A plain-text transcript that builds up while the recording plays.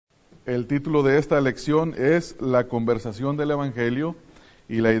El título de esta lección es La Conversación del Evangelio,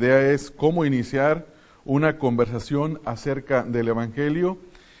 y la idea es cómo iniciar una conversación acerca del Evangelio.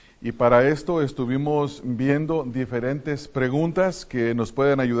 Y para esto estuvimos viendo diferentes preguntas que nos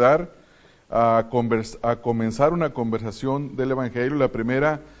pueden ayudar a comenzar una conversación del Evangelio.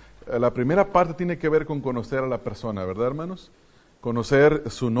 La primera parte tiene que ver con conocer a la persona, ¿verdad, hermanos? Conocer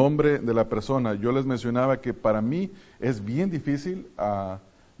su nombre de la persona. Yo les mencionaba que para mí es bien difícil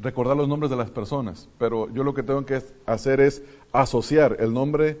recordar los nombres de las personas, pero yo lo que tengo que hacer es asociar el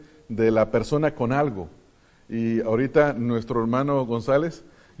nombre de la persona con algo. Y ahorita nuestro hermano González,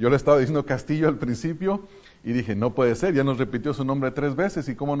 yo le estaba diciendo Castillo al principio, y dije, no puede ser, ya nos repitió su nombre 3 veces,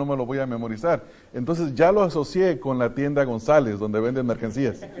 y cómo no me lo voy a memorizar. Entonces ya lo asocié con la tienda González, donde venden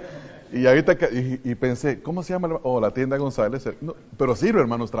mercancías. Y ahorita y pensé, ¿cómo se llama? La tienda González. No, pero sirve,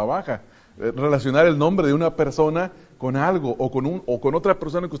 hermanos, trabaja. Relacionar el nombre de una persona con algo, o con otra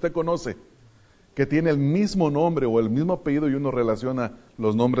persona que usted conoce, que tiene el mismo nombre o el mismo apellido, y uno relaciona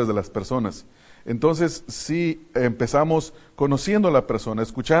los nombres de las personas. Entonces, si empezamos conociendo a la persona,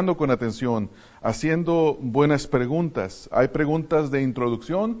 escuchando con atención, haciendo buenas preguntas. Hay preguntas de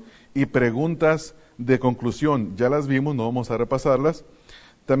introducción y preguntas de conclusión. Ya las vimos, no vamos a repasarlas.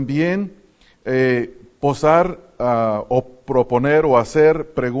 También posar o proponer o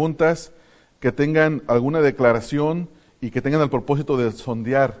hacer preguntas que tengan alguna declaración y que tengan el propósito de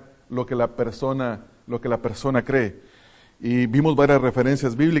sondear lo que la persona cree. Y vimos varias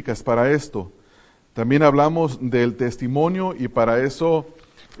referencias bíblicas para esto. También hablamos del testimonio, y para eso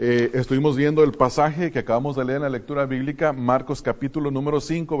estuvimos viendo el pasaje que acabamos de leer en la lectura bíblica, Marcos capítulo número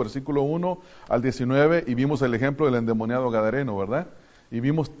 5, versículo 1 al 19, y vimos el ejemplo del endemoniado gadareno, ¿verdad? Y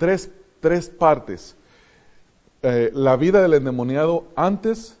vimos tres partes. La vida del endemoniado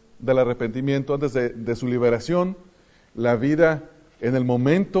antes del arrepentimiento, antes de su liberación, la vida en el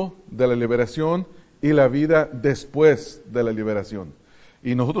momento de la liberación y la vida después de la liberación.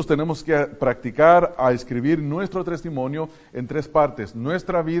 Y nosotros tenemos que practicar a escribir nuestro testimonio en 3 partes.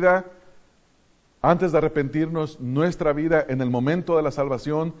 Nuestra vida antes de arrepentirnos, nuestra vida en el momento de la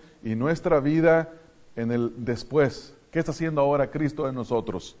salvación y nuestra vida en el después. ¿Qué está haciendo ahora Cristo en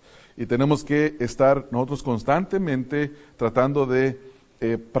nosotros? Y tenemos que estar nosotros constantemente tratando de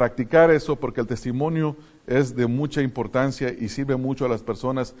practicar eso, porque el testimonio es de mucha importancia y sirve mucho a las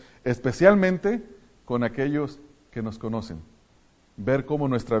personas, especialmente con aquellos que nos conocen. Ver cómo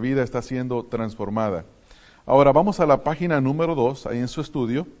nuestra vida está siendo transformada. Ahora vamos a la página número 2, ahí en su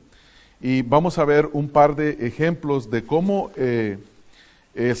estudio, y vamos a ver un par de ejemplos de cómo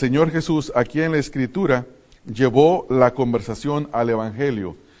el Señor Jesús aquí en la Escritura llevó la conversación al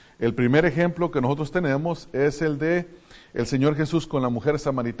Evangelio. El primer ejemplo que nosotros tenemos es el de el Señor Jesús con la mujer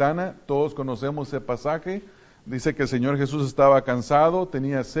samaritana. Todos conocemos ese pasaje. Dice que el Señor Jesús estaba cansado,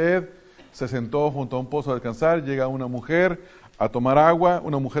 tenía sed, se sentó junto a un pozo a descansar, llega una mujer a tomar agua,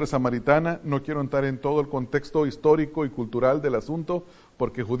 una mujer samaritana. No quiero entrar en todo el contexto histórico y cultural del asunto,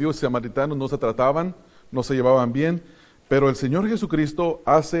 porque judíos y samaritanos no se trataban, no se llevaban bien, pero el Señor Jesucristo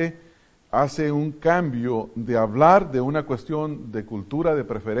hace un cambio de hablar de una cuestión de cultura, de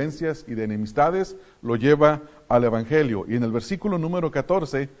preferencias y de enemistades, lo lleva al Evangelio. Y en el versículo número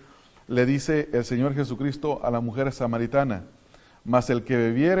 14 le dice el Señor Jesucristo a la mujer samaritana: mas el que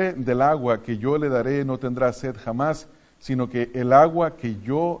bebiere del agua que yo le daré no tendrá sed jamás, sino que el agua que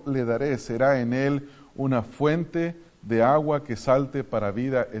yo le daré será en él una fuente de agua que salte para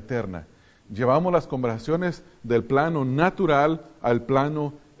vida eterna. Llevamos las conversaciones del plano natural al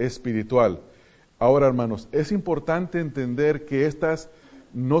plano espiritual. Ahora, hermanos, es importante entender que estas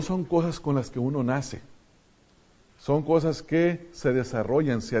no son cosas con las que uno nace. Son cosas que se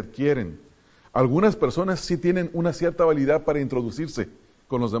desarrollan, se adquieren. Algunas personas sí tienen una cierta habilidad para introducirse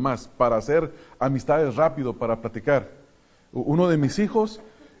con los demás, para hacer amistades rápido, para platicar. Uno de mis hijos,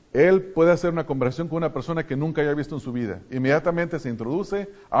 él puede hacer una conversación con una persona que nunca haya visto en su vida. Inmediatamente se introduce,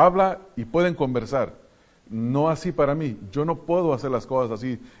 habla y pueden conversar. No así para mí. Yo no puedo hacer las cosas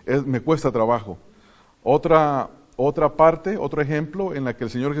así. Me cuesta trabajo. Otra parte, otro ejemplo en la que el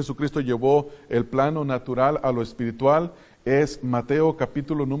Señor Jesucristo llevó el plano natural a lo espiritual es Mateo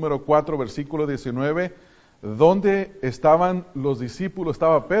capítulo número 4, versículo 19, donde estaban los discípulos,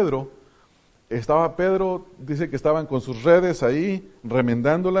 estaba Pedro, dice que estaban con sus redes ahí,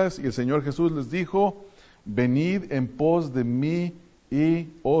 remendándolas, y el Señor Jesús les dijo: venid en pos de mí y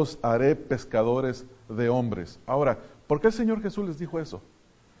os haré pescadores de hombres. Ahora, ¿por qué el Señor Jesús les dijo eso?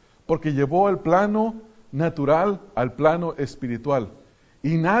 Porque llevó el plano natural al plano espiritual.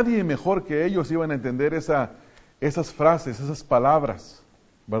 Y nadie mejor que ellos iban a entender esas frases, esas palabras,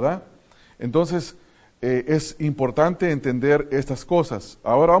 ¿verdad? Entonces, es importante entender estas cosas.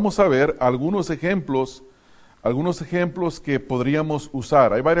 Ahora vamos a ver algunos ejemplos que podríamos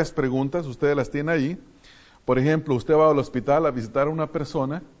usar. Hay varias preguntas, ustedes las tienen ahí. Por ejemplo, usted va al hospital a visitar a una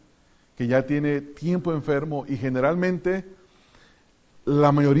persona que ya tiene tiempo enfermo y generalmente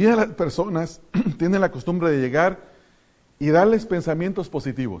la mayoría de las personas tienen la costumbre de llegar y darles pensamientos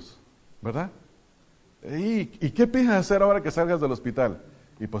positivos, ¿verdad? ¿Y qué piensas hacer ahora que salgas del hospital?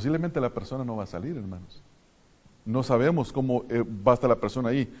 Y posiblemente la persona no va a salir, hermanos. No sabemos cómo va a estar la persona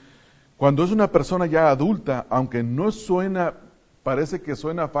ahí. Cuando es una persona ya adulta, aunque no suena, parece que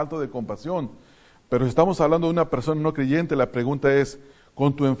suena falta de compasión, pero estamos hablando de una persona no creyente, la pregunta es,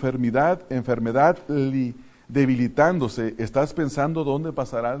 con tu enfermedad debilitándose, ¿estás pensando dónde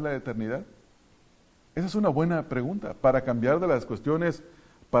pasarás la eternidad? Esa es una buena pregunta para cambiar de las cuestiones,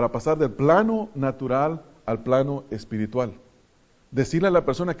 para pasar del plano natural al plano espiritual. Decirle a la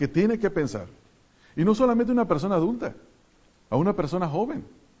persona que tiene que pensar. Y no solamente una persona adulta, a una persona joven.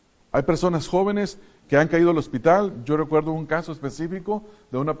 Hay personas jóvenes que han caído al hospital. Yo recuerdo un caso específico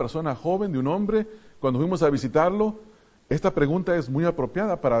de una persona joven, de un hombre, cuando fuimos a visitarlo. Esta pregunta es muy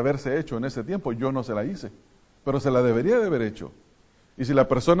apropiada para haberse hecho en ese tiempo. Yo no se la hice, pero se la debería de haber hecho. Y si la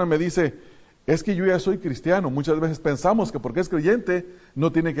persona me dice, es que yo ya soy cristiano, muchas veces pensamos que porque es creyente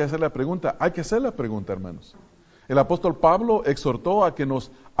no tiene que hacer la pregunta. Hay que hacer la pregunta, hermanos. El apóstol Pablo exhortó a que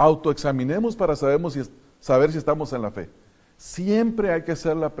nos autoexaminemos para saber si estamos en la fe. Siempre hay que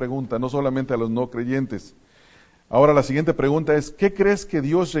hacer la pregunta, no solamente a los no creyentes. Ahora la siguiente pregunta es, ¿qué crees que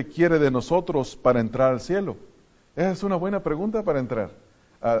Dios requiere de nosotros para entrar al cielo? Esa es una buena pregunta para entrar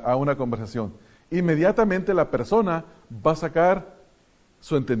a una conversación. Inmediatamente la persona va a sacar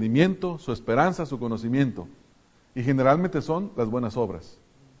su entendimiento, su esperanza, su conocimiento. Y generalmente son las buenas obras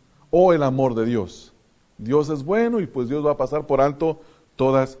o el amor de Dios. Dios es bueno y pues Dios va a pasar por alto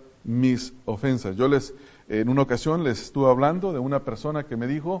todas mis ofensas. En una ocasión les estuve hablando de una persona que me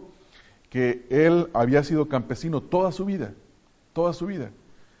dijo que él había sido campesino toda su vida.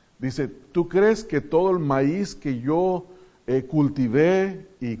 Dice, ¿tú crees que todo el maíz que yo cultivé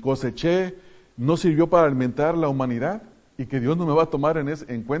y coseché no sirvió para alimentar la humanidad? ¿Y que Dios no me va a tomar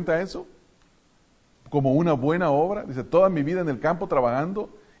en cuenta eso? Como una buena obra. Dice, toda mi vida en el campo trabajando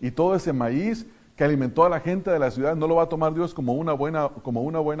y todo ese maíz que alimentó a la gente de la ciudad, ¿no lo va a tomar Dios como una buena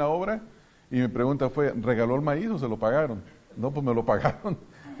obra? Y mi pregunta fue, ¿regaló el maíz o se lo pagaron? No, pues me lo pagaron.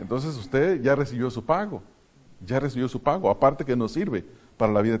 Entonces usted ya recibió su pago. Aparte que nos sirve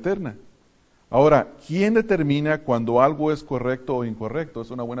para la vida eterna. Ahora, ¿quién determina cuando algo es correcto o incorrecto?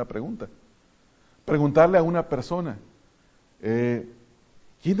 Es una buena pregunta. Preguntarle a una persona,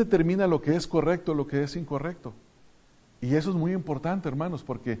 ¿quién determina lo que es correcto o lo que es incorrecto? Y eso es muy importante, hermanos,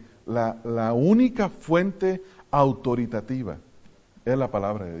 porque la única fuente autoritativa es la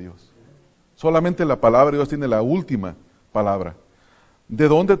palabra de Dios. Solamente la palabra de Dios tiene la última palabra. ¿De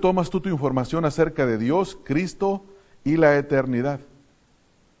dónde tomas tú tu información acerca de Dios, Cristo y la eternidad?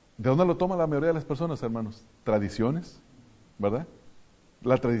 ¿De dónde lo toma la mayoría de las personas, hermanos? Tradiciones, ¿verdad?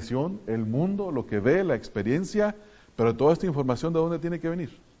 La tradición, el mundo, lo que ve, la experiencia, pero toda esta información, ¿de dónde tiene que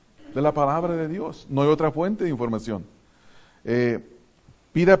venir? De la palabra de Dios. No hay otra fuente de información.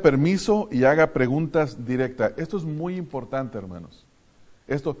 Pida permiso y haga preguntas directas. Esto es muy importante, hermanos.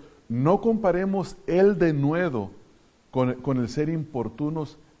 No comparemos el denuedo con el ser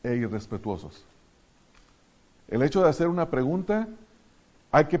importunos e irrespetuosos. El hecho de hacer una pregunta,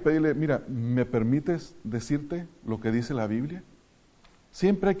 hay que pedirle, mira, ¿me permites decirte lo que dice la Biblia?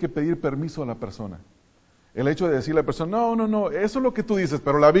 Siempre hay que pedir permiso a la persona. El hecho de decirle a la persona, no, eso es lo que tú dices,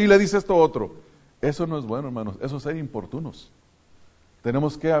 pero la Biblia dice esto otro. Eso no es bueno, hermanos, eso es ser importunos.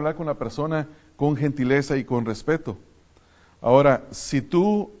 Tenemos que hablar con la persona con gentileza y con respeto. Ahora,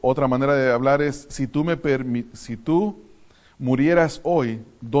 otra manera de hablar es, si tú murieras hoy,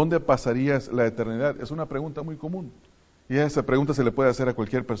 ¿dónde pasarías la eternidad? Es una pregunta muy común. Y esa pregunta se le puede hacer a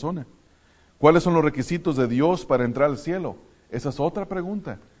cualquier persona. ¿Cuáles son los requisitos de Dios para entrar al cielo? Esa es otra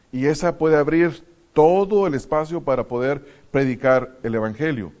pregunta. Y esa puede abrir todo el espacio para poder predicar el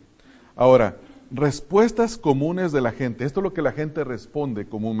Evangelio. Ahora, respuestas comunes de la gente. Esto es lo que la gente responde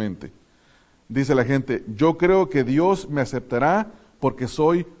comúnmente. Dice la gente, yo creo que Dios me aceptará porque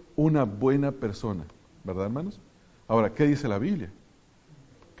soy una buena persona. ¿Verdad, hermanos? Ahora, ¿qué dice la Biblia?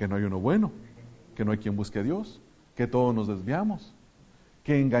 Que no hay uno bueno, que no hay quien busque a Dios, que todos nos desviamos,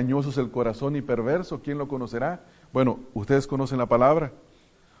 que engañoso es el corazón y perverso, ¿quién lo conocerá? Bueno, ustedes conocen la palabra.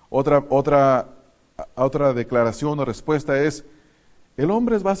 Otra declaración o respuesta es, el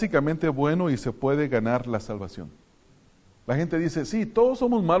hombre es básicamente bueno y se puede ganar la salvación. La gente dice, sí, todos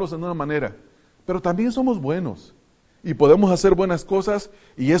somos malos en una manera, pero también somos buenos y podemos hacer buenas cosas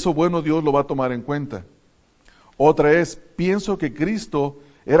y eso bueno Dios lo va a tomar en cuenta. Otra es, pienso que Cristo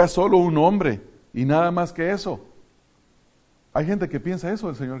era solo un hombre y nada más que eso. Hay gente que piensa eso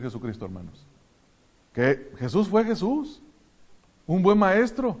del Señor Jesucristo, hermanos. Que Jesús fue Jesús, un buen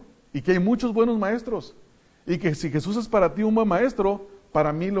maestro, y que hay muchos buenos maestros. Y que si Jesús es para ti un buen maestro,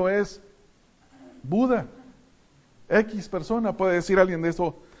 para mí lo es Buda. X persona, puede decir alguien de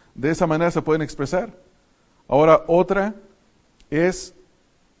eso, de esa manera se pueden expresar. Ahora, otra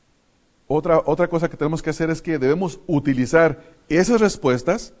cosa que tenemos que hacer es que debemos utilizar esas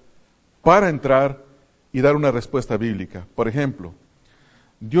respuestas para entrar y dar una respuesta bíblica. Por ejemplo,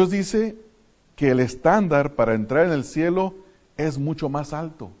 Dios dice que el estándar para entrar en el cielo es mucho más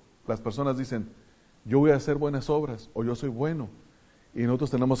alto. Las personas dicen, yo voy a hacer buenas obras, o yo soy bueno. Y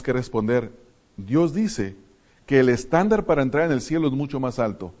nosotros tenemos que responder, Dios dice que el estándar para entrar en el cielo es mucho más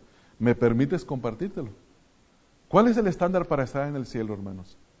alto. ¿Me permites compartírtelo? ¿Cuál es el estándar para estar en el cielo,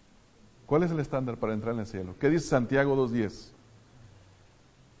 hermanos? ¿Cuál es el estándar para entrar en el cielo? ¿Qué dice Santiago 2:10?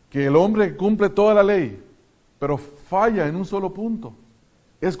 Que el hombre cumple toda la ley, pero falla en un solo punto.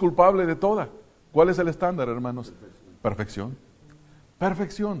 Es culpable de toda. ¿Cuál es el estándar, hermanos? Perfección.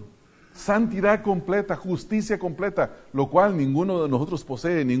 Perfección. Santidad completa, justicia completa, lo cual ninguno de nosotros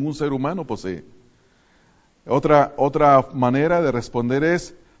posee, ningún ser humano posee. Otra manera de responder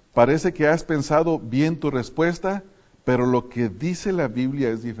es, parece que has pensado bien tu respuesta, pero lo que dice la Biblia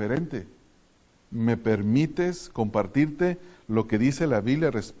es diferente. ¿Me permites compartirte lo que dice la Biblia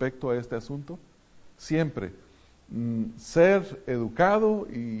respecto a este asunto? Siempre. Ser educado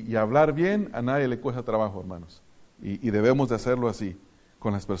y hablar bien a nadie le cuesta trabajo, hermanos. Y debemos de hacerlo así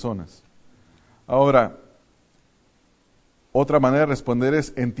con las personas. Ahora, otra manera de responder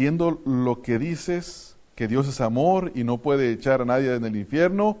es, entiendo lo que dices, que Dios es amor y no puede echar a nadie en el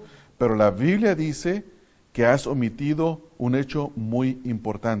infierno, pero la Biblia dice que has omitido un hecho muy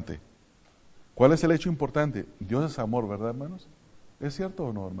importante. ¿Cuál es el hecho importante? Dios es amor, ¿verdad, hermanos? ¿Es cierto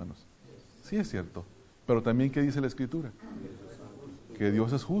o no, hermanos? Sí es cierto. Pero también, ¿qué dice la Escritura? Que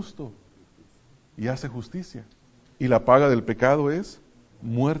Dios es justo y hace justicia. Y la paga del pecado es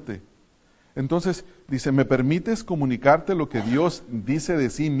muerte. Entonces, dice, ¿me permites comunicarte lo que Dios dice de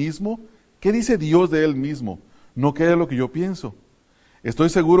sí mismo? ¿Qué dice Dios de Él mismo? No qué es lo que yo pienso. Estoy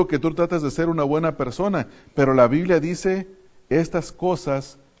seguro que tú tratas de ser una buena persona, pero la Biblia dice estas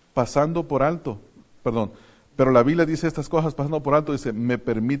cosas pasando por alto. Pero la Biblia dice estas cosas pasando por alto. Dice, ¿me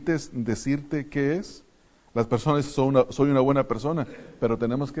permites decirte qué es? Las personas dicen, soy una buena persona, pero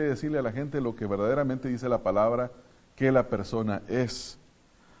tenemos que decirle a la gente lo que verdaderamente dice la palabra, que la persona es.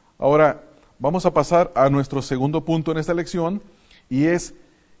 Ahora, vamos a pasar a nuestro segundo punto en esta lección, y es,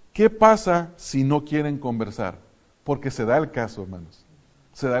 ¿qué pasa si no quieren conversar? Porque se da el caso, hermanos.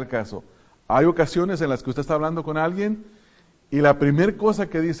 Se da el caso. Hay ocasiones en las que usted está hablando con alguien, y la primera cosa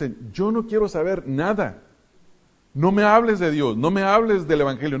que dicen, yo no quiero saber nada. No me hables de Dios, no me hables del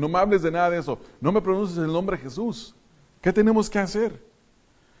Evangelio, no me hables de nada de eso. No me pronuncies el nombre de Jesús. ¿Qué tenemos que hacer?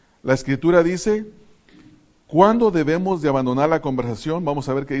 La Escritura dice, ¿cuándo debemos de abandonar la conversación? Vamos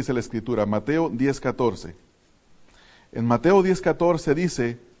a ver qué dice la Escritura. Mateo 10:14. En Mateo 10:14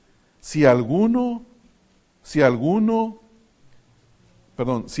 dice, si alguno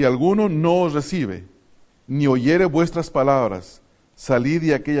no os recibe, ni oyere vuestras palabras, salid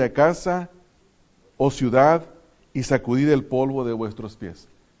de aquella casa o ciudad y sacudid el polvo de vuestros pies.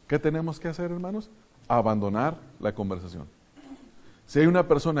 ¿Qué tenemos que hacer, hermanos? Abandonar la conversación. Si hay una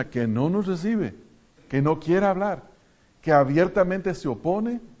persona que no nos recibe, que no quiere hablar, que abiertamente se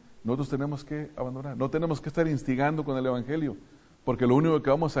opone, nosotros tenemos que abandonar. No tenemos que estar instigando con el Evangelio, porque lo único que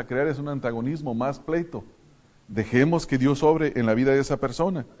vamos a crear es un antagonismo, más pleito. Dejemos que Dios obre en la vida de esa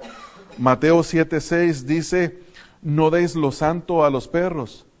persona. Mateo 7:6 dice, no deis lo santo a los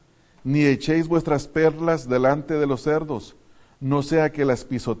perros, ni echéis vuestras perlas delante de los cerdos, no sea que las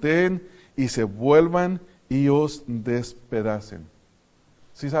pisoteen y se vuelvan y os despedacen.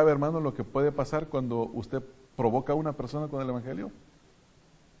 ¿Sí sabe, hermano, lo que puede pasar cuando usted provoca a una persona con el Evangelio?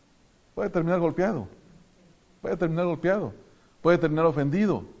 Puede terminar golpeado, puede terminar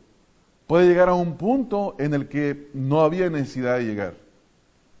ofendido, puede llegar a un punto en el que no había necesidad de llegar.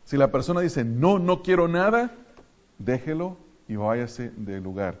 Si la persona dice, no quiero nada, déjelo y váyase del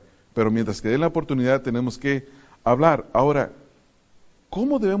lugar. Pero mientras que dé la oportunidad, tenemos que hablar. Ahora,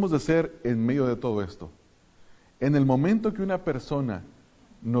 ¿cómo debemos de ser en medio de todo esto? En el momento que una persona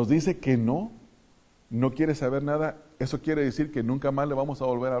nos dice que no quiere saber nada, ¿eso quiere decir que nunca más le vamos a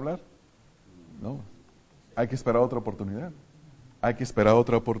volver a hablar? No, hay que esperar otra oportunidad.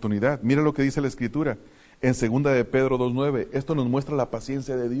 Mira lo que dice la Escritura en 2 de Pedro 2:9. Esto nos muestra la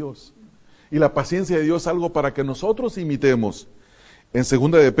paciencia de Dios. Y la paciencia de Dios es algo para que nosotros imitemos. En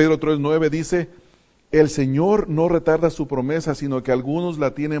 2 de Pedro 3:9 dice, El Señor no retarda su promesa, sino que algunos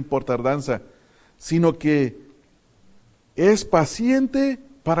la tienen por tardanza, sino que es paciente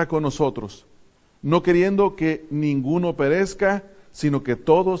para con nosotros, no queriendo que ninguno perezca, sino que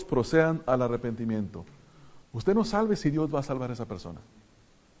todos procedan al arrepentimiento. Usted no sabe si Dios va a salvar a esa persona.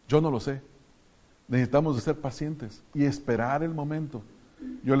 Yo no lo sé. Necesitamos de ser pacientes y esperar el momento.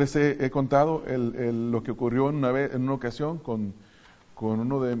 Yo les he contado lo que ocurrió en una ocasión con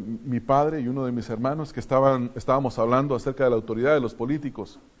uno de mi padre y uno de mis hermanos, que estábamos hablando acerca de la autoridad de los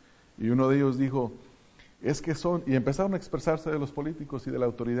políticos. Y uno de ellos dijo, es que y empezaron a expresarse de los políticos y de la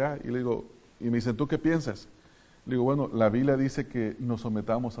autoridad. Y me dicen, ¿tú qué piensas? Le digo, bueno, la Biblia dice que nos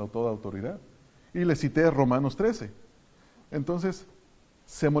sometamos a toda autoridad. Y le cité Romanos 13. Entonces,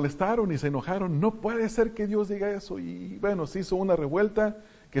 se molestaron y se enojaron. No puede ser que Dios diga eso. Y bueno, se hizo una revuelta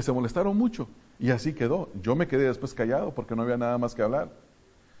que se molestaron mucho. Y así quedó. Yo me quedé después callado porque no había nada más que hablar.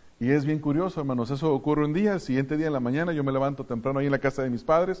 Y es bien curioso, hermanos. Eso ocurre un día. El siguiente día en la mañana yo me levanto temprano ahí en la casa de mis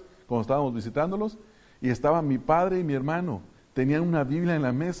padres, cuando estábamos visitándolos. Y estaban mi padre y mi hermano. Tenían una Biblia en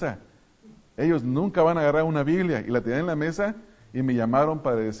la mesa. Ellos nunca van a agarrar una Biblia. Y la tenían en la mesa y me llamaron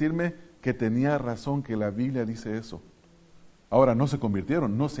para decirme que tenía razón, que la Biblia dice eso. Ahora no se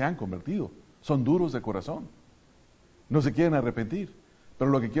convirtieron, no se han convertido. Son duros de corazón. No se quieren arrepentir.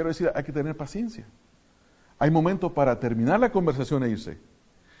 Pero lo que quiero decir, hay que tener paciencia. Hay momento para terminar la conversación e irse.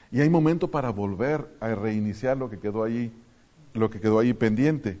 Y hay momento para volver a reiniciar lo que quedó ahí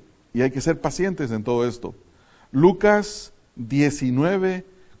pendiente. Y hay que ser pacientes en todo esto. Lucas 19,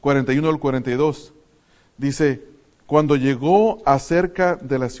 41 al 42. Dice, cuando llegó cerca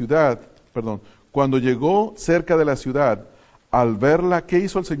de la ciudad, al verla, ¿qué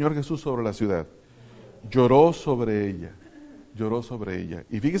hizo el Señor Jesús sobre la ciudad? Lloró sobre ella.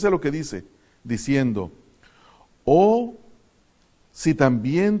 Y fíjese lo que dice, diciendo, oh, si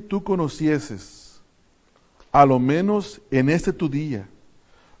también tú conocieses, a lo menos en este tu día,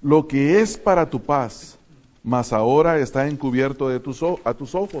 lo que es para tu paz, mas ahora está encubierto a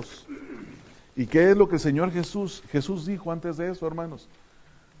tus ojos. ¿Y qué es lo que el Señor Jesús dijo antes de eso, hermanos?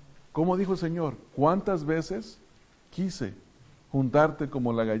 ¿Cómo dijo el Señor? ¿Cuántas veces quise juntarte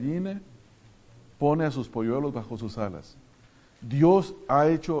como la gallina pone a sus polluelos bajo sus alas? Dios ha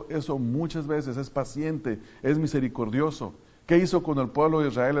hecho eso muchas veces, es paciente, es misericordioso. ¿Qué hizo con el pueblo de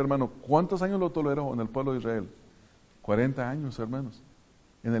Israel, hermano? ¿Cuántos años lo toleró en el pueblo de Israel? 40 años, hermanos,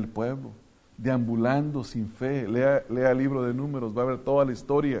 en el pueblo, deambulando sin fe. Lea el libro de Números, va a ver toda la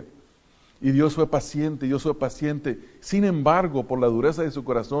historia. Y Dios fue paciente. Sin embargo, por la dureza de su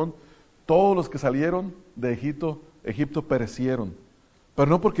corazón, todos los que salieron de Egipto perecieron.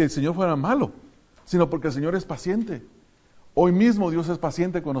 Pero no porque el Señor fuera malo, sino porque el Señor es paciente. Hoy mismo Dios es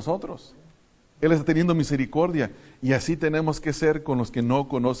paciente con nosotros. Él está teniendo misericordia. Y así tenemos que ser con los que no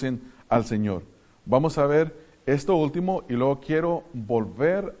conocen al Señor. Vamos a ver esto último y luego quiero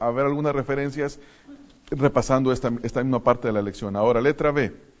volver a ver algunas referencias repasando esta misma parte de la lección. Ahora, letra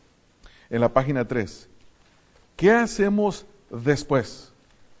B, en la página 3. ¿Qué hacemos después?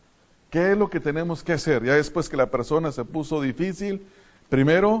 ¿Qué es lo que tenemos que hacer? Ya después que la persona se puso difícil,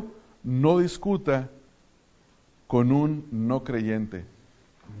 primero, no discuta con un no creyente.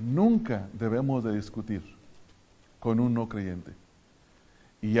 Nunca debemos de discutir con un no creyente.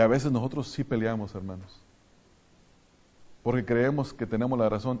 Y a veces nosotros sí peleamos, hermanos. Porque creemos que tenemos la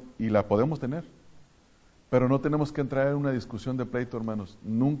razón y la podemos tener. Pero no tenemos que entrar en una discusión de pleito, hermanos.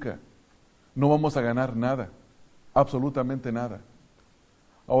 Nunca. No vamos a ganar nada. Absolutamente nada.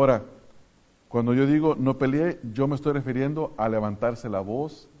 Ahora, cuando yo digo no peleé, yo me estoy refiriendo a levantarse la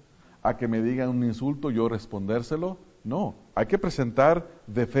voz, a que me digan un insulto, yo respondérselo. No, hay que presentar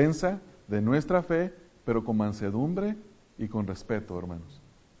defensa de nuestra fe, pero con mansedumbre y con respeto, hermanos.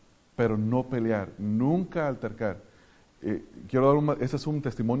 Pero no pelear, nunca altercar. Quiero dar este es un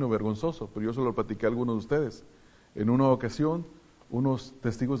testimonio vergonzoso, pero yo se lo platiqué a algunos de ustedes. En una ocasión, unos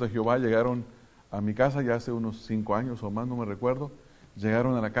testigos de Jehová llegaron a mi casa, ya hace unos 5 años o más, no me recuerdo.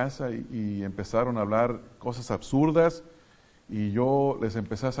 Llegaron a la casa y empezaron a hablar cosas absurdas, y yo les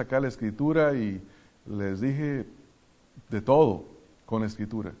empecé a sacar la escritura y les dije de todo con la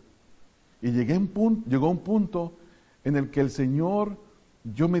escritura. Y llegó un punto en el que el Señor,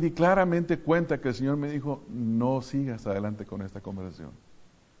 yo me di claramente cuenta que el Señor me dijo, no sigas adelante con esta conversación.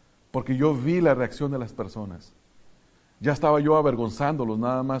 Porque yo vi la reacción de las personas. Ya estaba yo avergonzándolos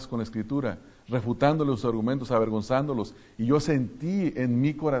nada más con la escritura, refutándoles los argumentos, avergonzándolos. Y yo sentí en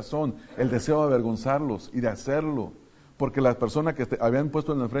mi corazón el deseo de avergonzarlos y de hacerlo. Porque la persona que habían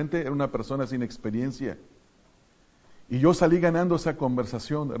puesto en el frente era una persona sin experiencia. Y yo salí ganando esa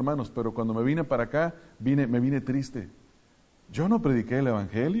conversación, hermanos, pero cuando me vine para acá, me vine triste. Yo no prediqué el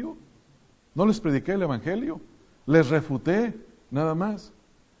Evangelio. No les prediqué el Evangelio, les refuté, nada más.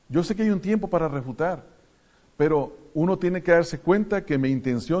 Yo sé que hay un tiempo para refutar, pero uno tiene que darse cuenta que mi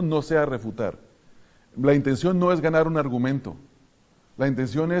intención no sea refutar. La intención no es ganar un argumento, la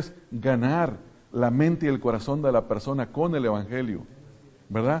intención es ganar la mente y el corazón de la persona con el Evangelio,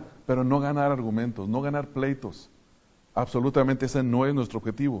 ¿verdad? Pero no ganar argumentos, no ganar pleitos. Absolutamente ese no es nuestro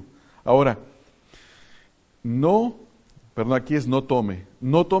objetivo. Ahora, aquí es no tome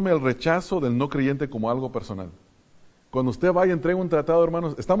el rechazo del no creyente como algo personal. Cuando usted vaya y entregue un tratado,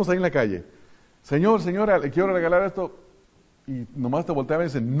 hermanos, estamos ahí en la calle. Señor, señora, le quiero regalar esto. Y nomás te voltea y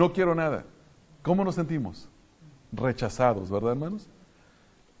dice, no quiero nada. ¿Cómo nos sentimos? Rechazados, ¿verdad, hermanos?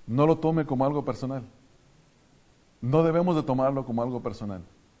 No lo tome como algo personal. No debemos de tomarlo como algo personal.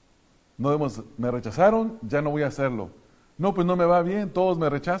 Me rechazaron, ya no voy a hacerlo. No, pues no me va bien, todos me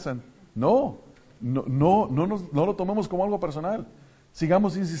rechazan. No lo tomemos como algo personal.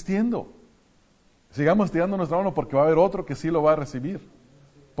 Sigamos insistiendo. Sigamos tirando nuestra mano porque va a haber otro que sí lo va a recibir.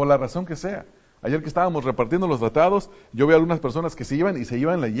 Por la razón que sea. Ayer que estábamos repartiendo los tratados, yo vi a algunas personas que se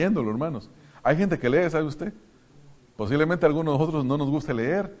iban leyéndolo, hermanos. Hay gente que lee, ¿sabe usted? Posiblemente a algunos de nosotros no nos guste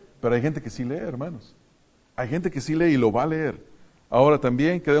leer, pero hay gente que sí lee, hermanos. Hay gente que sí lee y lo va a leer. Ahora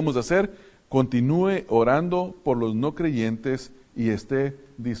también, ¿qué debemos de hacer? Continúe orando por los no creyentes y esté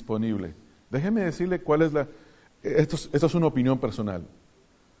disponible. Déjeme decirle cuál es esto es una opinión personal.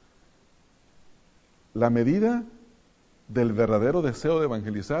 La medida del verdadero deseo de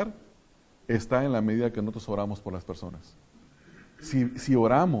evangelizar está en la medida que nosotros oramos por las personas. Si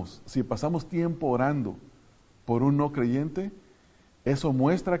oramos, si pasamos tiempo orando por un no creyente, eso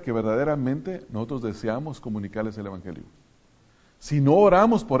muestra que verdaderamente nosotros deseamos comunicarles el Evangelio. Si no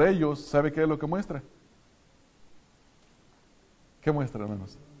oramos por ellos, ¿sabe qué es lo que muestra? ¿Qué muestra,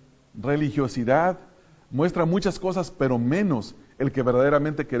 hermanos? Religiosidad, muestra muchas cosas, pero menos el que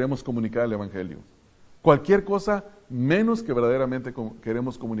verdaderamente queremos comunicar el Evangelio. Cualquier cosa menos que verdaderamente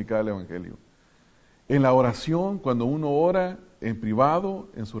queremos comunicar el Evangelio. En la oración, cuando uno ora en privado,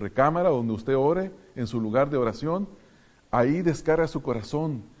 en su recámara, donde usted ore, en su lugar de oración, ahí descarga su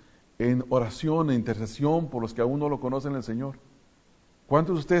corazón en oración e intercesión por los que aún no lo conocen el Señor.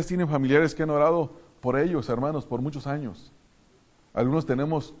 ¿Cuántos de ustedes tienen familiares que han orado por ellos, hermanos, por muchos años? Algunos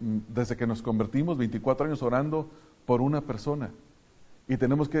tenemos, desde que nos convertimos, 24 años orando por una persona. Y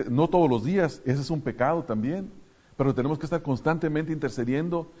tenemos que, no todos los días, ese es un pecado también, pero tenemos que estar constantemente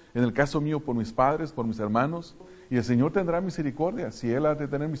intercediendo, en el caso mío, por mis padres, por mis hermanos, y el Señor tendrá misericordia, si Él ha de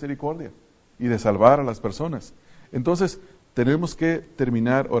tener misericordia, y de salvar a las personas. Entonces, tenemos que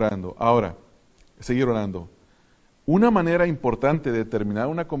terminar orando. Ahora, seguir orando. Una manera importante de terminar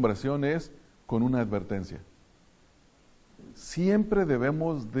una conversión es con una advertencia. Siempre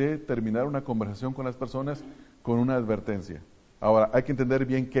debemos de terminar una conversación con las personas con una advertencia. Ahora, hay que entender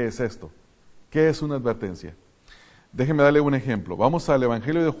bien qué es esto. ¿Qué es una advertencia? Déjenme darle un ejemplo. Vamos al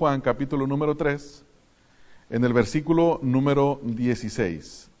Evangelio de Juan, capítulo número 3, en el versículo número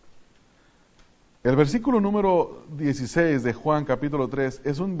 16. El versículo número 16 de Juan, capítulo 3,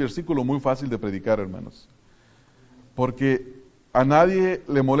 es un versículo muy fácil de predicar, hermanos. Porque a nadie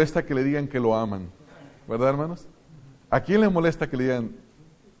le molesta que le digan que lo aman. ¿Verdad, hermanos? ¿A quién le molesta que le digan,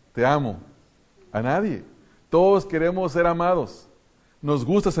 te amo? A nadie. Todos queremos ser amados. Nos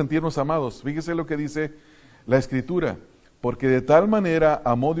gusta sentirnos amados. Fíjese lo que dice la Escritura. Porque de tal manera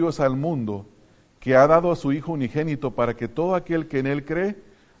amó Dios al mundo, que ha dado a su Hijo unigénito para que todo aquel que en Él cree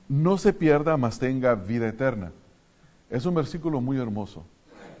no se pierda, mas tenga vida eterna. Es un versículo muy hermoso.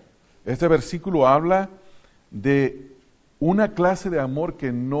 Este versículo habla de una clase de amor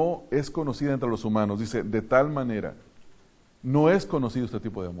que no es conocida entre los humanos. Dice, de tal manera. No es conocido este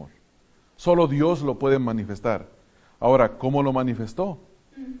tipo de amor. Solo Dios lo puede manifestar. Ahora, ¿cómo lo manifestó?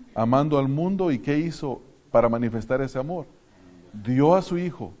 Amando al mundo. ¿Y qué hizo para manifestar ese amor? Dio a su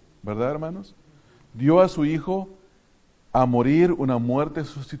Hijo, ¿verdad, hermanos? Dio a su Hijo a morir una muerte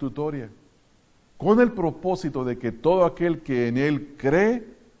sustitutoria, con el propósito de que todo aquel que en Él cree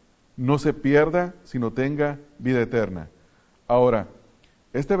no se pierda, sino tenga vida eterna. Ahora,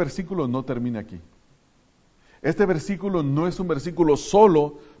 este versículo no termina aquí. Este versículo no es un versículo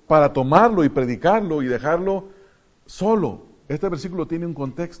solo para tomarlo y predicarlo y dejarlo solo. Este versículo tiene un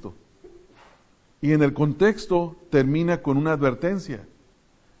contexto. Y en el contexto termina con una advertencia.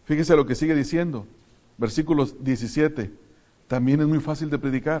 Fíjese lo que sigue diciendo. Versículo 17. También es muy fácil de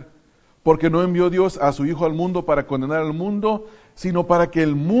predicar. Porque no envió Dios a su Hijo al mundo para condenar al mundo, sino para que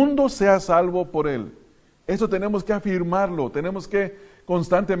el mundo sea salvo por Él. Eso tenemos que afirmarlo, tenemos que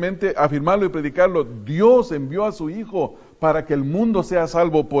constantemente afirmarlo y predicarlo. Dios envió a su Hijo para que el mundo sea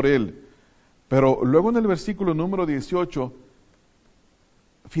salvo por Él. Pero luego en el versículo número 18,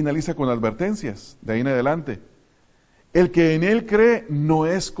 finaliza con advertencias, de ahí en adelante. El que en Él cree no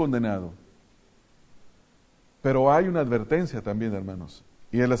es condenado. Pero hay una advertencia también, hermanos,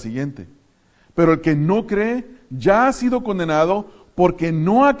 y es la siguiente. Pero el que no cree ya ha sido condenado porque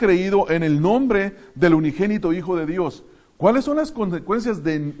no ha creído en el nombre del unigénito Hijo de Dios. ¿Cuáles son las consecuencias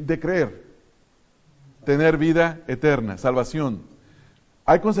de creer? Tener vida eterna, salvación.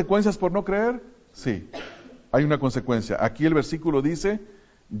 ¿Hay consecuencias por no creer? Sí, hay una consecuencia. Aquí el versículo dice,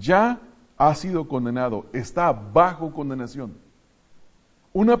 ya ha sido condenado, está bajo condenación.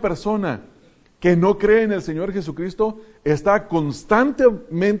 Una persona que no cree en el Señor Jesucristo está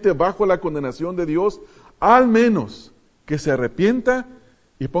constantemente bajo la condenación de Dios, al menos que se arrepienta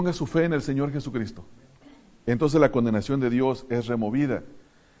y ponga su fe en el Señor Jesucristo. Entonces la condenación de Dios es removida.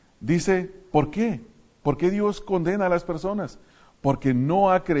 Dice, ¿por qué? ¿Por qué Dios condena a las personas? Porque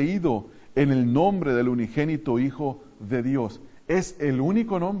no ha creído en el nombre del unigénito Hijo de Dios. Es el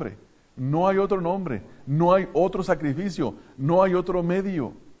único nombre. No hay otro nombre. No hay otro sacrificio. No hay otro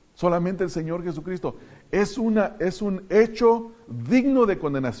medio. Solamente el Señor Jesucristo. Es un hecho digno de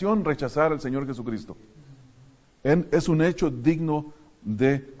condenación rechazar al Señor Jesucristo. Es un hecho digno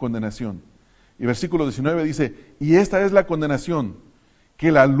de condenación. Y versículo 19 dice, y esta es la condenación,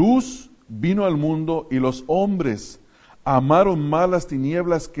 que la luz vino al mundo y los hombres amaron más las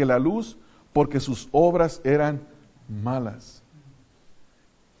tinieblas que la luz, porque sus obras eran malas.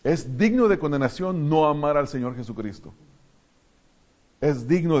 Es digno de condenación no amar al Señor Jesucristo. Es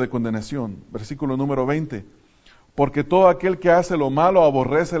digno de condenación. Versículo número 20. Porque todo aquel que hace lo malo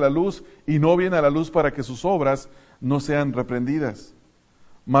aborrece la luz y no viene a la luz para que sus obras no sean reprendidas.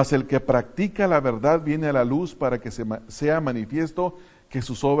 Mas el que practica la verdad viene a la luz para que sea manifiesto que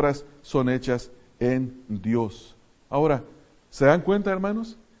sus obras son hechas en Dios. Ahora, ¿se dan cuenta,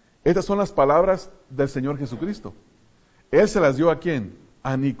 hermanos? Estas son las palabras del Señor Jesucristo. Él se las dio ¿a quién?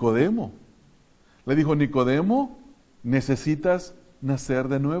 A Nicodemo. Le dijo, Nicodemo, necesitas nacer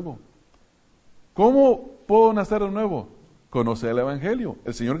de nuevo. ¿Cómo puedo nacer de nuevo? Conocer el Evangelio.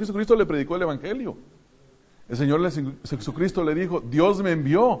 El Señor Jesucristo le predicó el Evangelio. El Señor Jesucristo le dijo, Dios me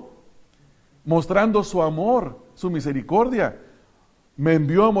envió, mostrando su amor, su misericordia. Me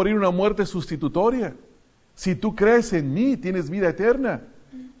envió a morir una muerte sustitutoria. Si tú crees en mí, tienes vida eterna.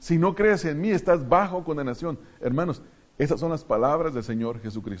 Si no crees en mí, estás bajo condenación. Hermanos, esas son las palabras del Señor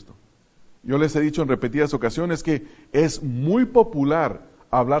Jesucristo. Yo les he dicho en repetidas ocasiones que es muy popular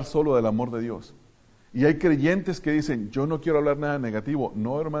hablar solo del amor de Dios. Y hay creyentes que dicen, yo no quiero hablar nada negativo.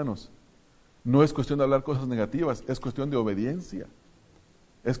 No, hermanos, no es cuestión de hablar cosas negativas, es cuestión de obediencia.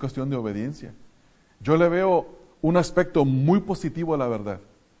 Es cuestión de obediencia. Yo le veo un aspecto muy positivo a la verdad.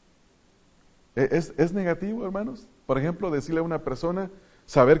 ¿Es negativo, hermanos? Por ejemplo, decirle a una persona,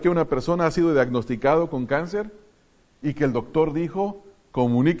 saber que una persona ha sido diagnosticado con cáncer y que el doctor dijo,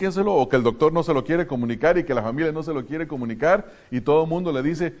 comuníquenselo, o que el doctor no se lo quiere comunicar y que la familia no se lo quiere comunicar y todo el mundo le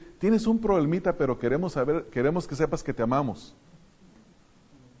dice, tienes un problemita, pero queremos que sepas que te amamos.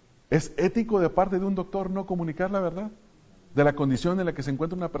 ¿Es ético de parte de un doctor no comunicar la verdad de la condición en la que se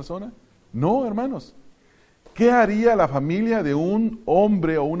encuentra una persona? No, hermanos. ¿Qué haría la familia de un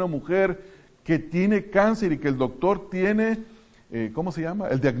hombre o una mujer que tiene cáncer y que el doctor tiene,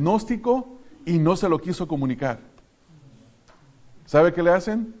 el diagnóstico y no se lo quiso comunicar? ¿Sabe qué le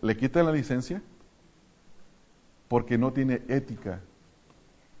hacen? Le quitan la licencia porque no tiene ética.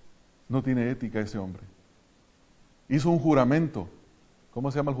 No tiene ética ese hombre. Hizo un juramento. ¿Cómo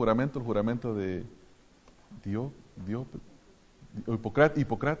se llama el juramento? El juramento de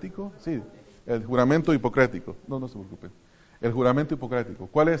hipocrático. Sí, el juramento hipocrático. No se preocupen. El juramento hipocrático.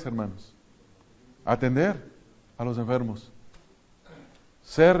 ¿Cuál es, hermanos? Atender a los enfermos.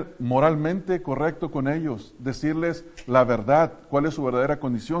 Ser moralmente correcto con ellos. Decirles la verdad, cuál es su verdadera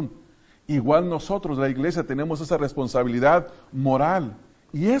condición. Igual nosotros, la iglesia, tenemos esa responsabilidad moral.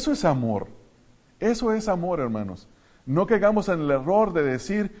 Y eso es amor. Eso es amor, hermanos. No caigamos en el error de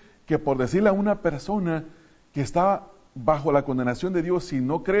decir que por decirle a una persona que está bajo la condenación de Dios, si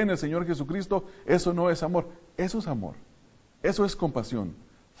no cree en el Señor Jesucristo, eso no es amor. Eso es amor. Eso es compasión.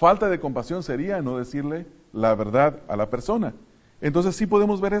 Falta de compasión sería no decirle la verdad a la persona. Entonces sí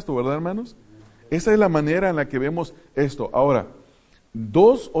podemos ver esto, ¿verdad, hermanos? Esa es la manera en la que vemos esto. Ahora,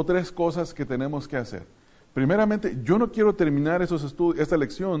 2 o 3 cosas que tenemos que hacer. Primeramente, yo no quiero terminar esta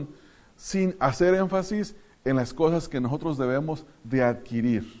lección sin hacer énfasis en las cosas que nosotros debemos de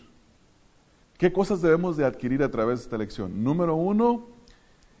adquirir. ¿Qué cosas debemos de adquirir a través de esta lección? Número 1,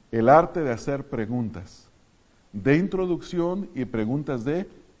 el arte de hacer preguntas de introducción y preguntas de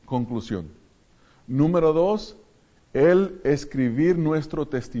conclusión. Número 2, el escribir nuestro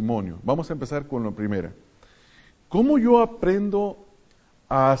testimonio. Vamos a empezar con la primera. ¿Cómo yo aprendo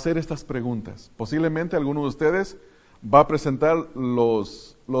a hacer estas preguntas. Posiblemente alguno de ustedes va a presentar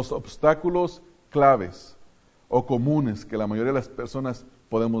los obstáculos claves o comunes que la mayoría de las personas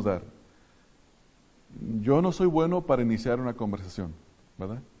podemos dar. Yo no soy bueno para iniciar una conversación,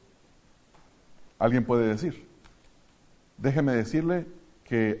 ¿verdad? Alguien puede decir. Déjeme decirle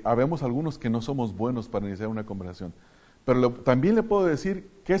que habemos algunos que no somos buenos para iniciar una conversación. Pero también le puedo decir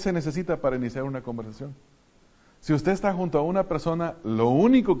qué se necesita para iniciar una conversación. Si usted está junto a una persona, lo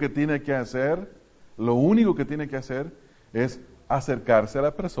único que tiene que hacer es acercarse a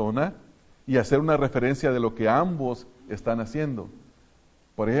la persona y hacer una referencia de lo que ambos están haciendo.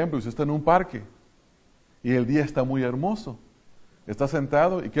 Por ejemplo, si usted está en un parque y el día está muy hermoso, está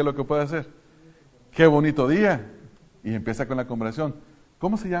sentado y ¿qué es lo que puede hacer? ¡Qué bonito día! Y empieza con la conversación.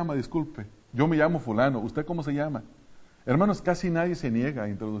 ¿Cómo se llama? Disculpe. Yo me llamo fulano. ¿Usted cómo se llama? Hermanos, casi nadie se niega a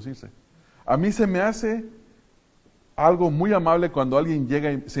introducirse. A mí se me hace algo muy amable cuando alguien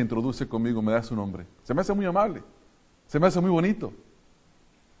llega y se introduce conmigo, me da su nombre. Se me hace muy amable. Se me hace muy bonito.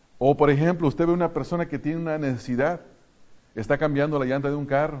 O por ejemplo, usted ve una persona que tiene una necesidad, está cambiando la llanta de un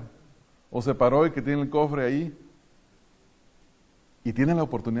carro, o se paró y que tiene el cofre ahí, y tiene la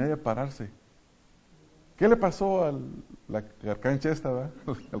oportunidad de pararse. ¿Qué le pasó a la cancha esta, ¿verdad?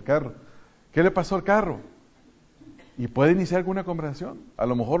 Al carro? ¿Qué le pasó al carro? Y puede iniciar con una conversación. A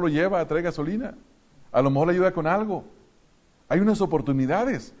lo mejor lo lleva a traer gasolina. A lo mejor le ayuda con algo. Hay unas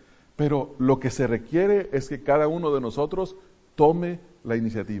oportunidades, pero lo que se requiere es que cada uno de nosotros tome la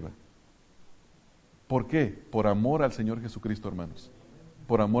iniciativa. ¿Por qué? Por amor al Señor Jesucristo, hermanos.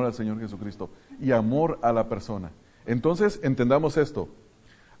 Por amor al Señor Jesucristo y amor a la persona. Entonces, entendamos esto.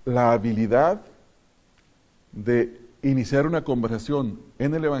 La habilidad de iniciar una conversación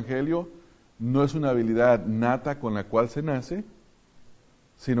en el Evangelio no es una habilidad nata con la cual se nace,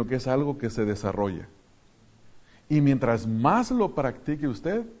 sino que es algo que se desarrolla. Y mientras más lo practique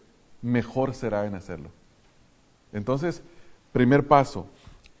usted, mejor será en hacerlo. Entonces, primer paso,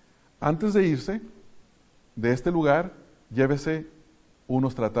 antes de irse de este lugar, llévese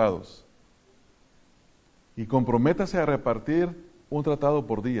unos tratados y comprométase a repartir un tratado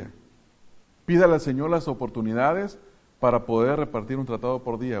por día. Pídale al Señor las oportunidades para poder repartir un tratado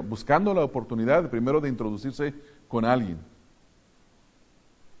por día, buscando la oportunidad primero de introducirse con alguien.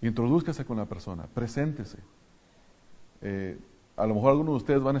 Introdúzcase con la persona, preséntese. A lo mejor algunos de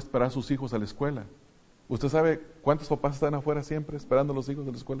ustedes van a esperar a sus hijos a la escuela. ¿Usted sabe cuántos papás están afuera siempre esperando a los hijos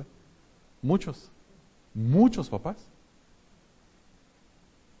de la escuela? Muchos papás.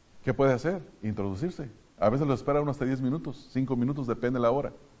 ¿Qué puede hacer? Introducirse. A veces lo espera unos hasta 10 minutos, 5 minutos, depende de la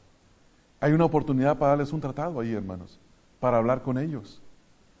hora. Hay una oportunidad para darles un tratado ahí, hermanos, para hablar con ellos.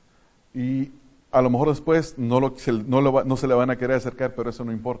 Y a lo mejor después no se le van a querer acercar, pero eso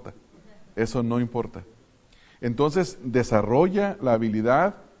no importa. Eso no importa. Entonces, desarrolla la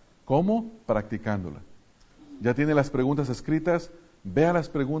habilidad, ¿cómo? Practicándola. Ya tiene las preguntas escritas, vea las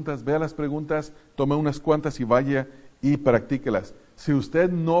preguntas, tome unas cuantas y vaya y practíquelas. Si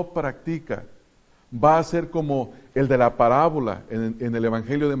usted no practica, va a ser como el de la parábola en el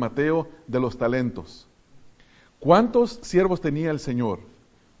Evangelio de Mateo de los talentos. ¿Cuántos siervos tenía el Señor?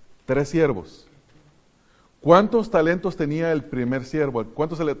 3 siervos. ¿Cuántos talentos tenía el primer siervo?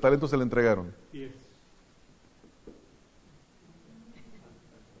 ¿Cuántos talentos se le entregaron? 10.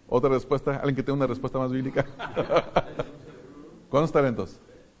 Otra respuesta, alguien que tenga una respuesta más bíblica. ¿Cuántos talentos?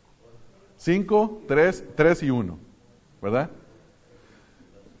 5, 3 y 1, ¿verdad?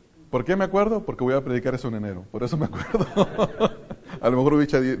 ¿Por qué me acuerdo? Porque voy a predicar eso en enero, por eso me acuerdo. A lo mejor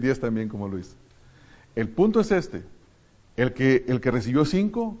hubiera dicho 10 también como Luis. El punto es este, el que recibió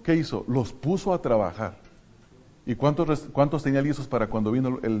 5, ¿qué hizo? Los puso a trabajar. ¿Y cuántos tenía listos para cuando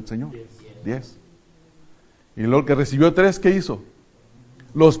vino el Señor? 10. Y luego el que recibió 3, ¿qué hizo?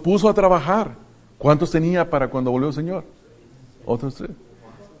 Los puso a trabajar. ¿Cuántos tenía para cuando volvió el Señor? Otros 3.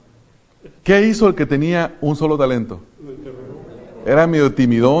 ¿Qué hizo el que tenía un solo talento? Era medio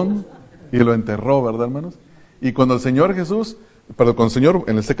timidón y lo enterró, ¿verdad, hermanos? Y cuando el Señor Jesús,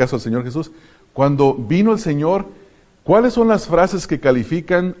 en este caso el Señor Jesús, cuando vino el Señor, ¿cuáles son las frases que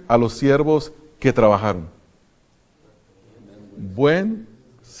califican a los siervos que trabajaron? Buen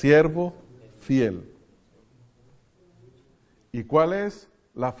siervo fiel. ¿Y cuál es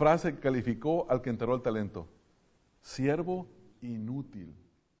la frase que calificó al que enterró el talento? Siervo inútil.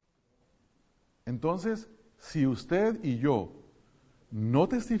 Entonces, si usted y yo no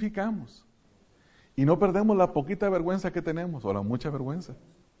testificamos y no perdemos la poquita vergüenza que tenemos, o la mucha vergüenza,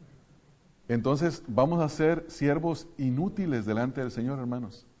 entonces vamos a ser siervos inútiles delante del Señor,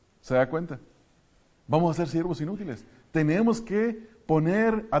 hermanos. ¿Se da cuenta? vamos a ser siervos inútiles. Tenemos que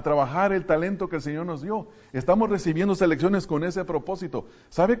poner a trabajar el talento que el Señor nos dio. Estamos recibiendo selecciones con ese propósito.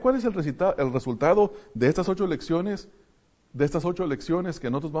 ¿Sabe cuál es el resultado de estas 8 lecciones? De estas 8 lecciones que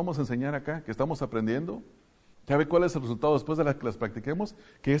nosotros vamos a enseñar acá, que estamos aprendiendo. ¿Sabe cuál es el resultado después de que las practiquemos?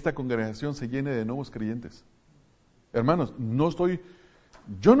 Que esta congregación se llene de nuevos creyentes. Hermanos,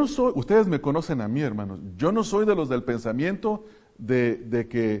 yo no soy, ustedes me conocen a mí, hermanos, yo no soy de los del pensamiento de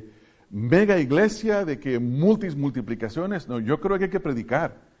que mega iglesia, de que multiplicaciones. No, yo creo que hay que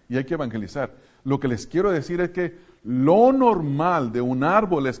predicar y hay que evangelizar. Lo que les quiero decir es que lo normal de un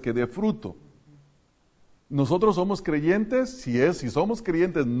árbol es que dé fruto. Nosotros somos creyentes, si somos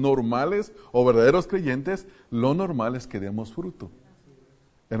creyentes normales o verdaderos creyentes, lo normal es que demos fruto.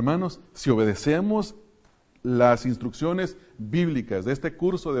 Hermanos, si obedecemos las instrucciones bíblicas de este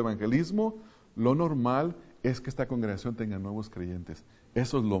curso de evangelismo, lo normal es que esta congregación tenga nuevos creyentes.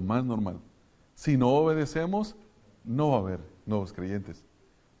 Eso es lo más normal. Si no obedecemos, no va a haber nuevos creyentes.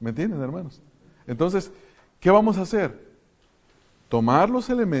 ¿Me entienden, hermanos? Entonces, ¿qué vamos a hacer? Tomar los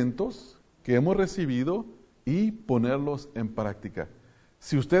elementos que hemos recibido y ponerlos en práctica.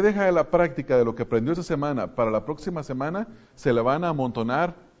 Si usted deja de la práctica de lo que aprendió esta semana para la próxima semana, se le van a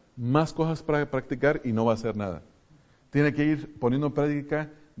amontonar más cosas para practicar y no va a hacer nada. Tiene que ir poniendo en práctica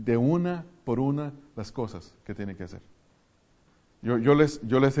de una por una las cosas que tiene que hacer. Yo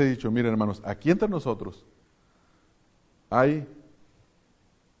les he dicho, miren hermanos, aquí entre nosotros hay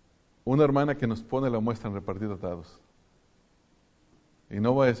una hermana que nos pone la muestra en repartir tratados. Y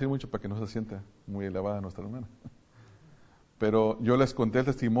no voy a decir mucho para que no se sienta muy elevada nuestra hermana. Pero yo les conté el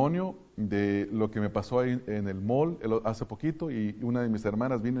testimonio de lo que me pasó ahí en el mall hace poquito, y una de mis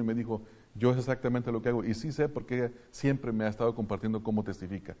hermanas vino y me dijo, yo sé exactamente lo que hago, y sí sé porque ella siempre me ha estado compartiendo cómo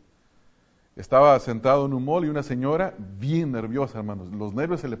testifica. Estaba sentado en un mall y una señora bien nerviosa, hermanos, los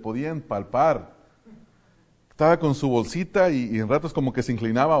nervios se le podían palpar. Estaba con su bolsita y en ratos como que se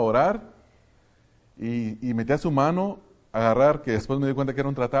inclinaba a orar, y metía su mano a agarrar, que después me di cuenta que era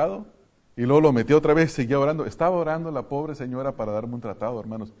un tratado, y luego lo metí otra vez, seguía orando. Estaba orando la pobre señora para darme un tratado,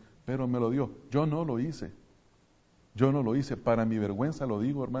 hermanos, pero me lo dio. Yo no lo hice. Para mi vergüenza lo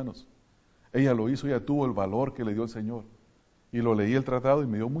digo, hermanos. Ella lo hizo, ella tuvo el valor que le dio el Señor. Y lo leí el tratado y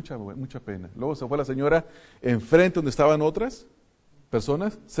me dio mucha pena. Luego se fue la señora enfrente donde estaban otras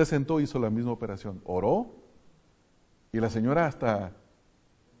personas, se sentó, hizo la misma operación. Oró, y la señora hasta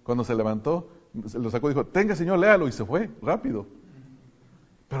cuando se levantó, lo sacó y dijo, tenga señor, léalo, y se fue, rápido.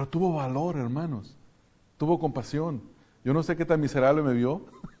 Pero tuvo valor, hermanos. Tuvo compasión. Yo no sé qué tan miserable me vio,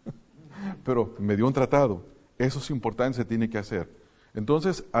 pero me dio un tratado. Eso es importante, se tiene que hacer.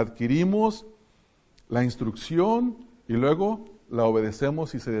 Entonces, adquirimos la instrucción y luego la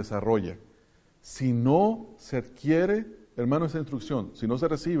obedecemos y se desarrolla. Si no se adquiere, hermano, esa instrucción, si no se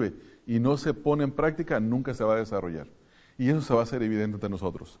recibe y no se pone en práctica, nunca se va a desarrollar. Y eso se va a hacer evidente ante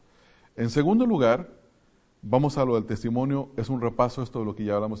nosotros. En segundo lugar, vamos a lo del testimonio. Es un repaso esto de lo que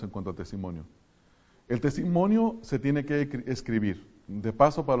ya hablamos en cuanto al testimonio. El testimonio se tiene que escribir. De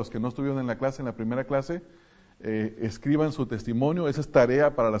paso, para los que no estuvieron en la clase, en la primera clase, escriban su testimonio. Esa es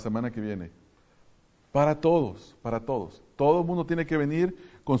tarea para la semana que viene. Para todos, para todos. Todo el mundo tiene que venir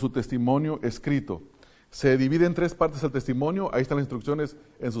con su testimonio escrito. Se divide en 3 partes el testimonio. Ahí están las instrucciones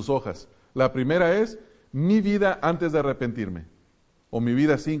en sus hojas. La primera es, mi vida antes de arrepentirme. O mi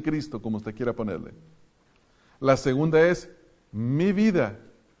vida sin Cristo, como usted quiera ponerle. La segunda es, mi vida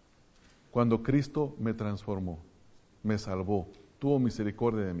cuando Cristo me transformó, me salvó, tuvo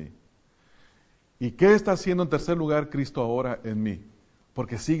misericordia de mí. ¿Y qué está haciendo en tercer lugar Cristo ahora en mí?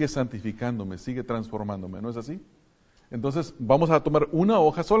 Porque sigue santificándome, sigue transformándome, ¿no es así? Entonces vamos a tomar una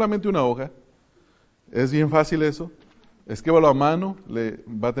hoja, solamente una hoja. Es bien fácil eso. Escríbalo a mano, le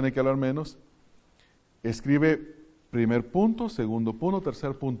va a tener que hablar menos. Escribe primer punto, segundo punto,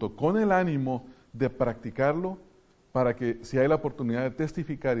 tercer punto, con el ánimo de practicarlo para que si hay la oportunidad de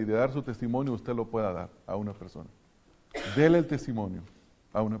testificar y de dar su testimonio, usted lo pueda dar a una persona. Dele el testimonio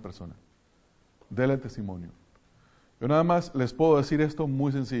a una persona. Dele el testimonio. Yo nada más les puedo decir esto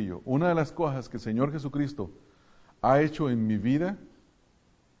muy sencillo. Una de las cosas que el Señor Jesucristo ha hecho en mi vida,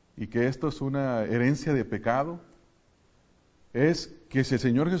 y que esto es una herencia de pecado, es que si el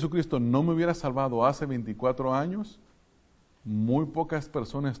Señor Jesucristo no me hubiera salvado hace 24 años, muy pocas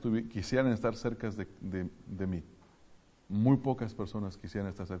personas quisieran estar cerca de mí. Muy pocas personas quisieran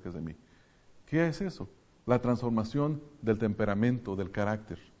estar cerca de mí. ¿Qué es eso? La transformación del temperamento, del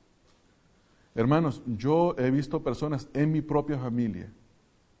carácter. Hermanos, yo he visto personas en mi propia familia,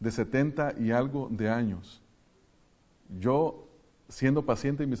 de 70 y algo de años. Yo, siendo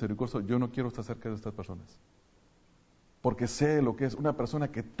paciente y misericordioso, yo no quiero estar cerca de estas personas. porque sé lo que es una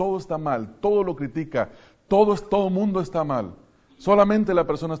persona que todo está mal, todo lo critica, todo mundo está mal. Solamente la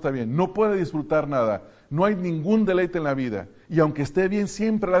persona está bien, no puede disfrutar nada, no hay ningún deleite en la vida. Y aunque esté bien,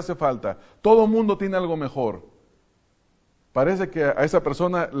 siempre le hace falta. Todo mundo tiene algo mejor. Parece que a esa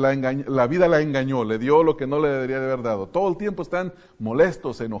persona la vida la engañó, le dio lo que no le debería de haber dado. Todo el tiempo están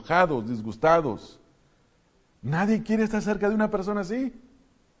molestos, enojados, disgustados. Nadie quiere estar cerca de una persona así.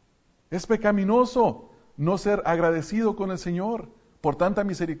 Es pecaminoso no ser agradecido con el Señor por tanta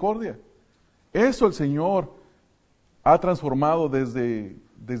misericordia. Eso el Señor ha transformado desde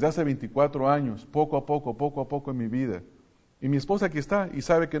hace 24 años, poco a poco en mi vida. Y mi esposa aquí está y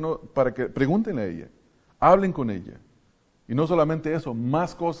sabe que no, para que pregúntenle a ella, hablen con ella. Y no solamente eso,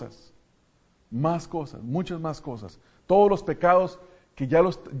 más cosas, muchas más cosas. Todos los pecados que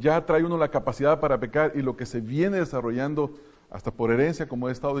ya trae uno la capacidad para pecar y lo que se viene desarrollando hasta por herencia, como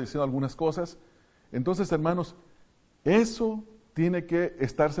he estado diciendo algunas cosas. Entonces, hermanos, eso tiene que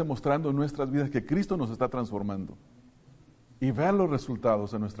estarse mostrando en nuestras vidas, que Cristo nos está transformando. Y ver los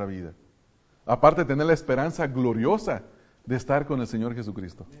resultados en nuestra vida. Aparte de tener la esperanza gloriosa de estar con el Señor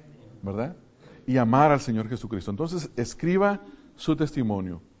Jesucristo, ¿verdad? Y amar al Señor Jesucristo. Entonces, escriba su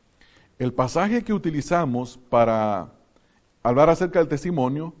testimonio. El pasaje que utilizamos para hablar acerca del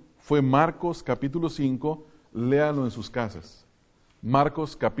testimonio fue Marcos capítulo 5, léanlo en sus casas.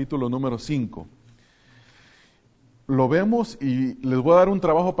 Marcos capítulo número 5. Lo vemos y les voy a dar un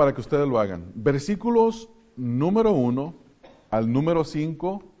trabajo para que ustedes lo hagan. Versículos número 1 al número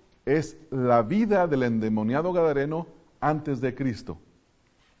 5 es la vida del endemoniado gadareno antes de Cristo.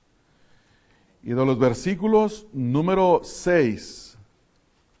 Y de los versículos número 6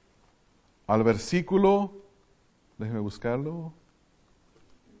 al versículo, déjeme buscarlo,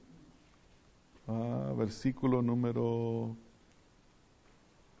 versículo número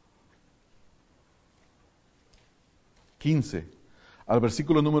 15, al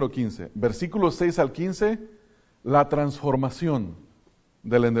versículo número 15. Versículos 6 al 15, la transformación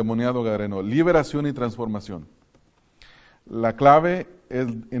del endemoniado gadareno, liberación y transformación. La clave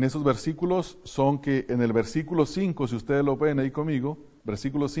en esos versículos son que en el versículo 5, si ustedes lo ven ahí conmigo,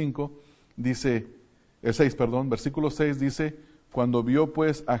 versículo 5, dice, versículo 6 dice, cuando vio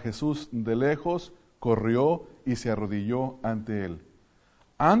pues a Jesús de lejos, corrió y se arrodilló ante él.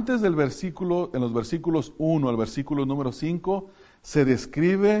 Antes del versículo, en los versículos 1 al versículo número 5, se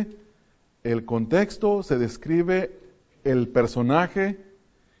describe el contexto, se describe el personaje,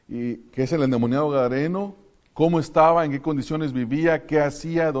 y que es el endemoniado gadareno, cómo estaba, en qué condiciones vivía, qué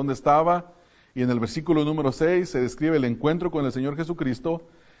hacía, dónde estaba. Y en el versículo número 6 se describe el encuentro con el Señor Jesucristo.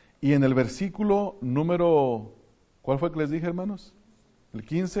 Y en el versículo número, ¿cuál fue que les dije, hermanos? ¿El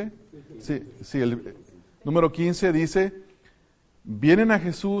 15? Sí, el número 15 dice, vienen a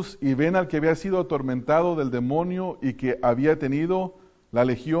Jesús y ven al que había sido atormentado del demonio y que había tenido la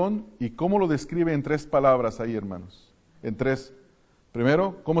legión. ¿Y cómo lo describe en 3 palabras ahí, hermanos? En 3.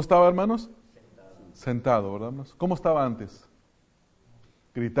 Primero, ¿cómo estaba, hermanos? Sentado, ¿verdad, hermanos? ¿Cómo estaba antes?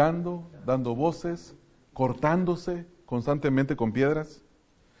 Gritando, dando voces, cortándose constantemente con piedras.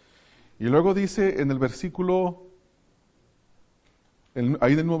 Y luego dice en el versículo, ahí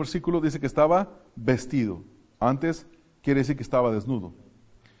en el mismo versículo dice que estaba vestido. Antes quiere decir que estaba desnudo.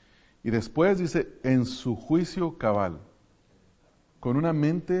 Y después dice, en su juicio cabal, con una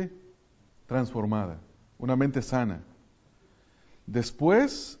mente transformada, una mente sana.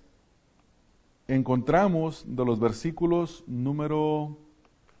 Después encontramos de los versículos número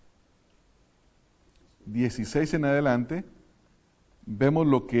 16 en adelante, vemos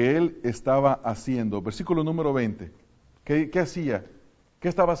lo que él estaba haciendo. Versículo número 20. ¿Qué hacía? ¿Qué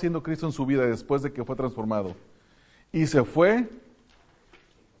estaba haciendo Cristo en su vida después de que fue transformado? Y se fue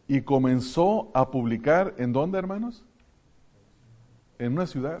y comenzó a publicar, ¿en dónde, hermanos? En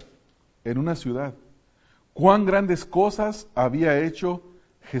una ciudad. Cuán grandes cosas había hecho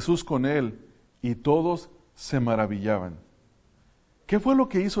Jesús con él, y todos se maravillaban. ¿Qué fue lo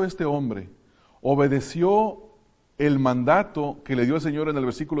que hizo este hombre? Obedeció el mandato que le dio el Señor en el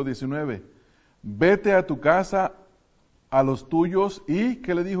versículo 19. Vete a tu casa, a los tuyos, y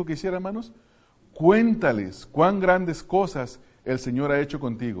 ¿qué le dijo que hiciera, hermanos? Cuéntales cuán grandes cosas el Señor ha hecho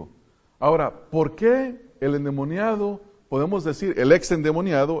contigo. Ahora, ¿por qué el endemoniado, podemos decir, el ex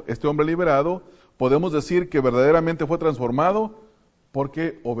endemoniado, este hombre liberado, podemos decir que verdaderamente fue transformado?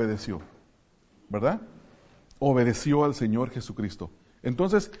 Porque obedeció, ¿verdad? Obedeció al Señor Jesucristo.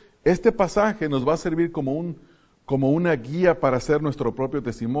 Entonces, este pasaje nos va a servir como una guía para hacer nuestro propio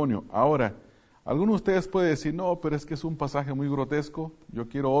testimonio. Ahora, alguno de ustedes puede decir, no, pero es que es un pasaje muy grotesco, yo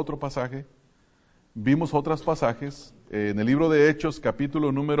quiero otro pasaje. Vimos otros pasajes en el libro de Hechos,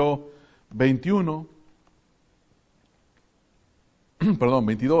 capítulo número 21, perdón,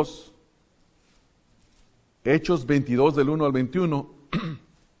 22. Hechos 22 del 1 al 21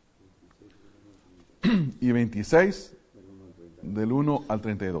 y 26 del 1 al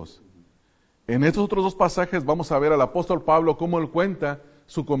 32. En estos otros dos pasajes vamos a ver al apóstol Pablo cómo él cuenta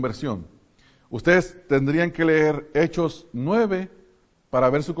su conversión. Ustedes tendrían que leer Hechos 9 para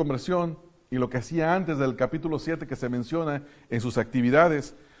ver su conversión y lo que hacía antes del capítulo 7 que se menciona en sus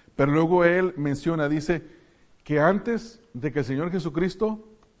actividades. Pero luego él menciona, dice, que antes de que el Señor Jesucristo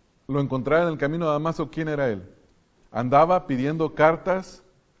lo encontrara en el camino de Damasco, ¿quién era él? Andaba pidiendo cartas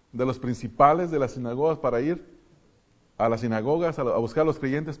de los principales de las sinagogas para ir a las sinagogas, a buscar a los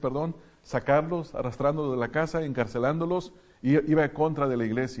creyentes, sacarlos, arrastrándolos de la casa, encarcelándolos, y iba en contra de la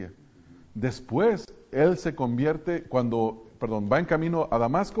iglesia. Después, él se convierte, va en camino a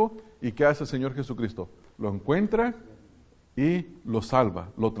Damasco, ¿y qué hace el Señor Jesucristo? Lo encuentra y lo salva,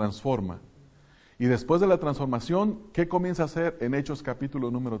 lo transforma. Y después de la transformación, ¿qué comienza a hacer en Hechos capítulo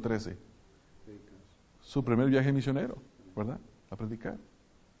número 13? Su primer viaje misionero, ¿verdad? A predicar.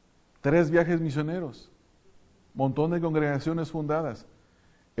 3 viajes misioneros. Montón de congregaciones fundadas.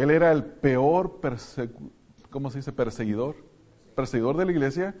 Él era el peor perseguidor de la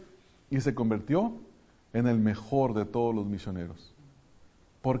iglesia y se convirtió en el mejor de todos los misioneros.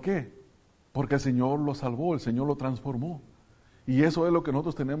 ¿Por qué? Porque el Señor lo salvó, el Señor lo transformó. Y eso es lo que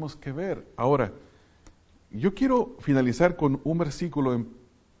nosotros tenemos que ver. Ahora, yo quiero finalizar con un versículo en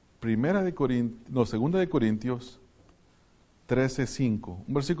 2 de Corintios 13:5,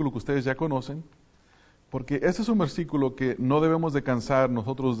 un versículo que ustedes ya conocen, porque ese es un versículo que no debemos de cansar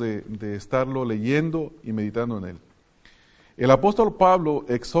nosotros de estarlo leyendo y meditando en él. El apóstol Pablo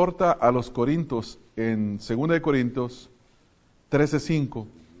exhorta a los corintios en 2 de Corintios 13:5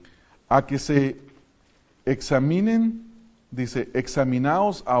 a que se examinen, dice,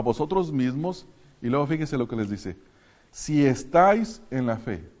 examinaos a vosotros mismos, y luego fíjese lo que les dice, si estáis en la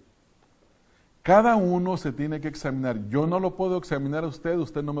fe. Cada uno se tiene que examinar. Yo no lo puedo examinar a usted,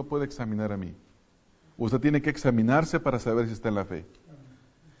 usted no me puede examinar a mí. Usted tiene que examinarse para saber si está en la fe.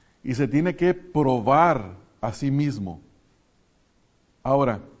 Y se tiene que probar a sí mismo.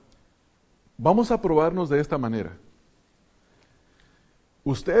 Ahora, vamos a probarnos de esta manera.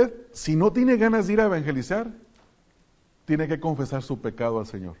 Usted, si no tiene ganas de ir a evangelizar, tiene que confesar su pecado al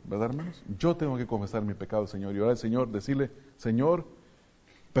Señor, ¿verdad, hermanos? Yo tengo que confesar mi pecado al Señor y ahora al Señor decirle, Señor,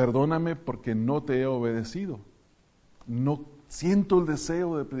 perdóname porque no te he obedecido. No siento el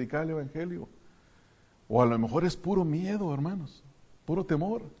deseo de predicar el Evangelio. O a lo mejor es puro miedo, hermanos, puro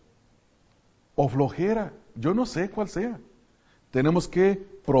temor. O flojera, yo no sé cuál sea. Tenemos que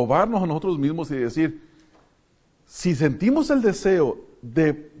probarnos a nosotros mismos y decir, si sentimos el deseo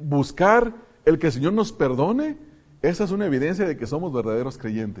de buscar el que el Señor nos perdone, esa es una evidencia de que somos verdaderos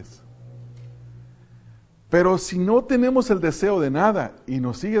creyentes. Pero si no tenemos el deseo de nada y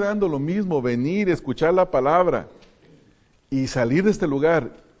nos sigue dando lo mismo venir, escuchar la palabra y salir de este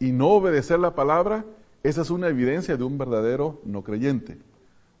lugar y no obedecer la palabra, esa es una evidencia de un verdadero no creyente,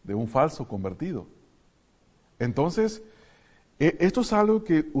 de un falso convertido. Entonces, esto es algo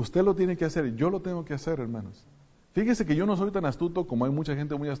que usted lo tiene que hacer, yo lo tengo que hacer, hermanos. Fíjese que yo no soy tan astuto como hay mucha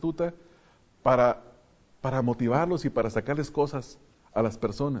gente muy astuta para motivarlos y para sacarles cosas a las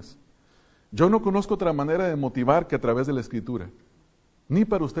personas. Yo no conozco otra manera de motivar que a través de la Escritura. Ni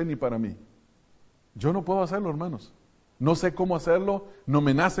para usted ni para mí. Yo no puedo hacerlo, hermanos. No sé cómo hacerlo, no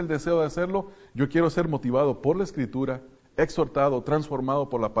me nace el deseo de hacerlo. Yo quiero ser motivado por la Escritura, exhortado, transformado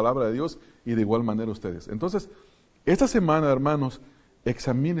por la palabra de Dios y de igual manera ustedes. Entonces, esta semana, hermanos,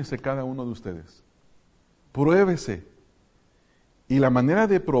 examínese cada uno de ustedes. Pruébese. Y la manera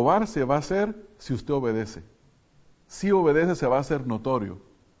de probarse va a ser si usted obedece. Si obedece se va a hacer notorio.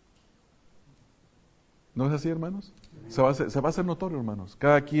 ¿No es así, hermanos? Se va a hacer notorio, hermanos.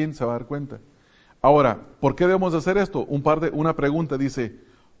 Cada quien se va a dar cuenta. Ahora, ¿por qué debemos de hacer esto? Una pregunta dice,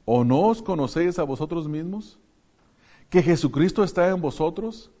 ¿o no os conocéis a vosotros mismos? ¿Que Jesucristo está en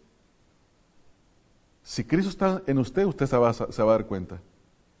vosotros? Si Cristo está en usted, usted se va a dar cuenta.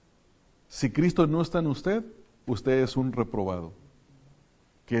 Si Cristo no está en usted, usted es un reprobado.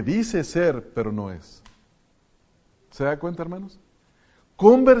 Que dice ser, pero no es. ¿Se da cuenta, hermanos?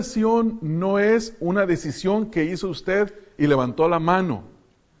 Conversión no es una decisión que hizo usted y levantó la mano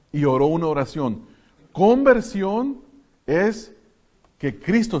y oró una oración. Conversión es que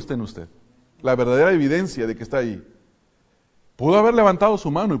Cristo esté en usted. La verdadera evidencia de que está ahí. Pudo haber levantado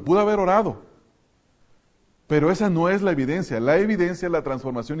su mano y pudo haber orado. Pero esa no es la evidencia. La evidencia es la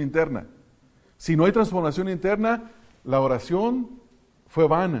transformación interna. Si no hay transformación interna, la oración fue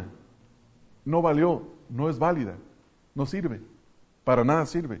vana. No valió, no es válida, no sirve. Para nada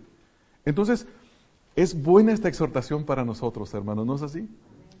sirve. Entonces, Es buena esta exhortación para nosotros, hermanos, ¿no es así?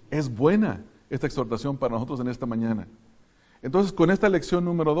 Es buena esta exhortación para nosotros en esta mañana. Entonces, con esta lección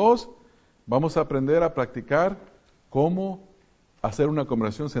número 2, vamos a aprender a practicar cómo hacer una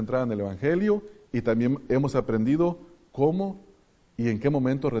conversación centrada en el Evangelio, y también hemos aprendido cómo y en qué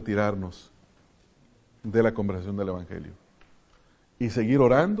momento retirarnos de la conversación del Evangelio. Y seguir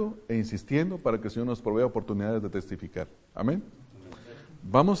orando e insistiendo para que el Señor nos provea oportunidades de testificar. Amén.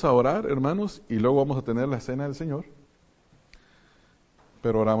 Vamos a orar, hermanos, y luego vamos a tener la cena del Señor.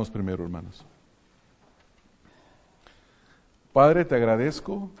 Pero oramos primero, hermanos. Padre, te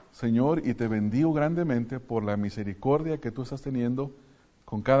agradezco, Señor, y te bendigo grandemente por la misericordia que tú estás teniendo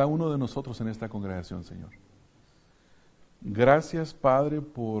con cada uno de nosotros en esta congregación, Señor. Gracias, Padre,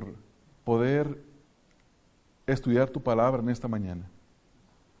 por poder estudiar tu palabra en esta mañana.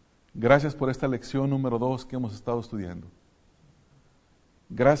 Gracias por esta lección número 2 que hemos estado estudiando.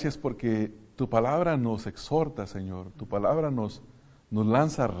 Gracias porque tu palabra nos exhorta, Señor. Tu palabra nos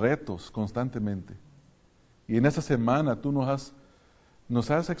lanza retos constantemente. Y en esta semana tú nos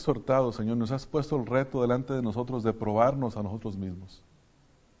has exhortado, Señor, nos has puesto el reto delante de nosotros de probarnos a nosotros mismos.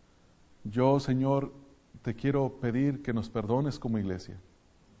 Yo, Señor, te quiero pedir que nos perdones como iglesia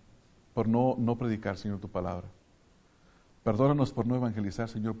por no predicar, Señor, tu palabra. Perdónanos por no evangelizar,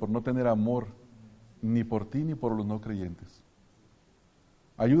 Señor, por no tener amor ni por ti ni por los no creyentes.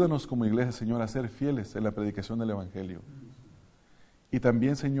 Ayúdanos como iglesia, Señor, a ser fieles en la predicación del Evangelio. Y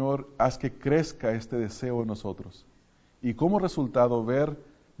también, Señor, haz que crezca este deseo en nosotros. Y como resultado ver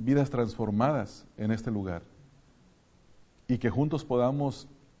vidas transformadas en este lugar. Y que juntos podamos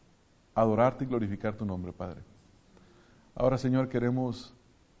adorarte y glorificar tu nombre, Padre. Ahora, Señor, queremos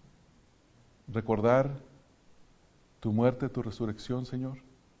recordar tu muerte, tu resurrección, Señor.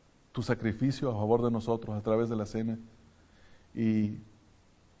 Tu sacrificio a favor de nosotros a través de la cena. Y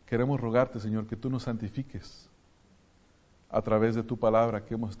queremos rogarte, Señor, que tú nos santifiques a través de tu palabra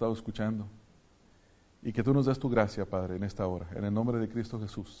que hemos estado escuchando. Y que tú nos des tu gracia, Padre, en esta hora. En el nombre de Cristo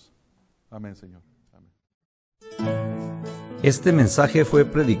Jesús. Amén, Señor. Amén. Este mensaje fue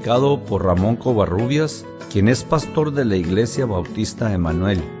predicado por Ramón Covarrubias, quien es pastor de la Iglesia Bautista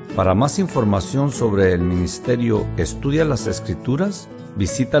Emanuel. Para más información sobre el ministerio Estudia las Escrituras,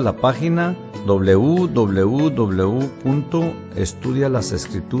 visita la página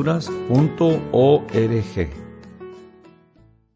www.estudialasescrituras.org.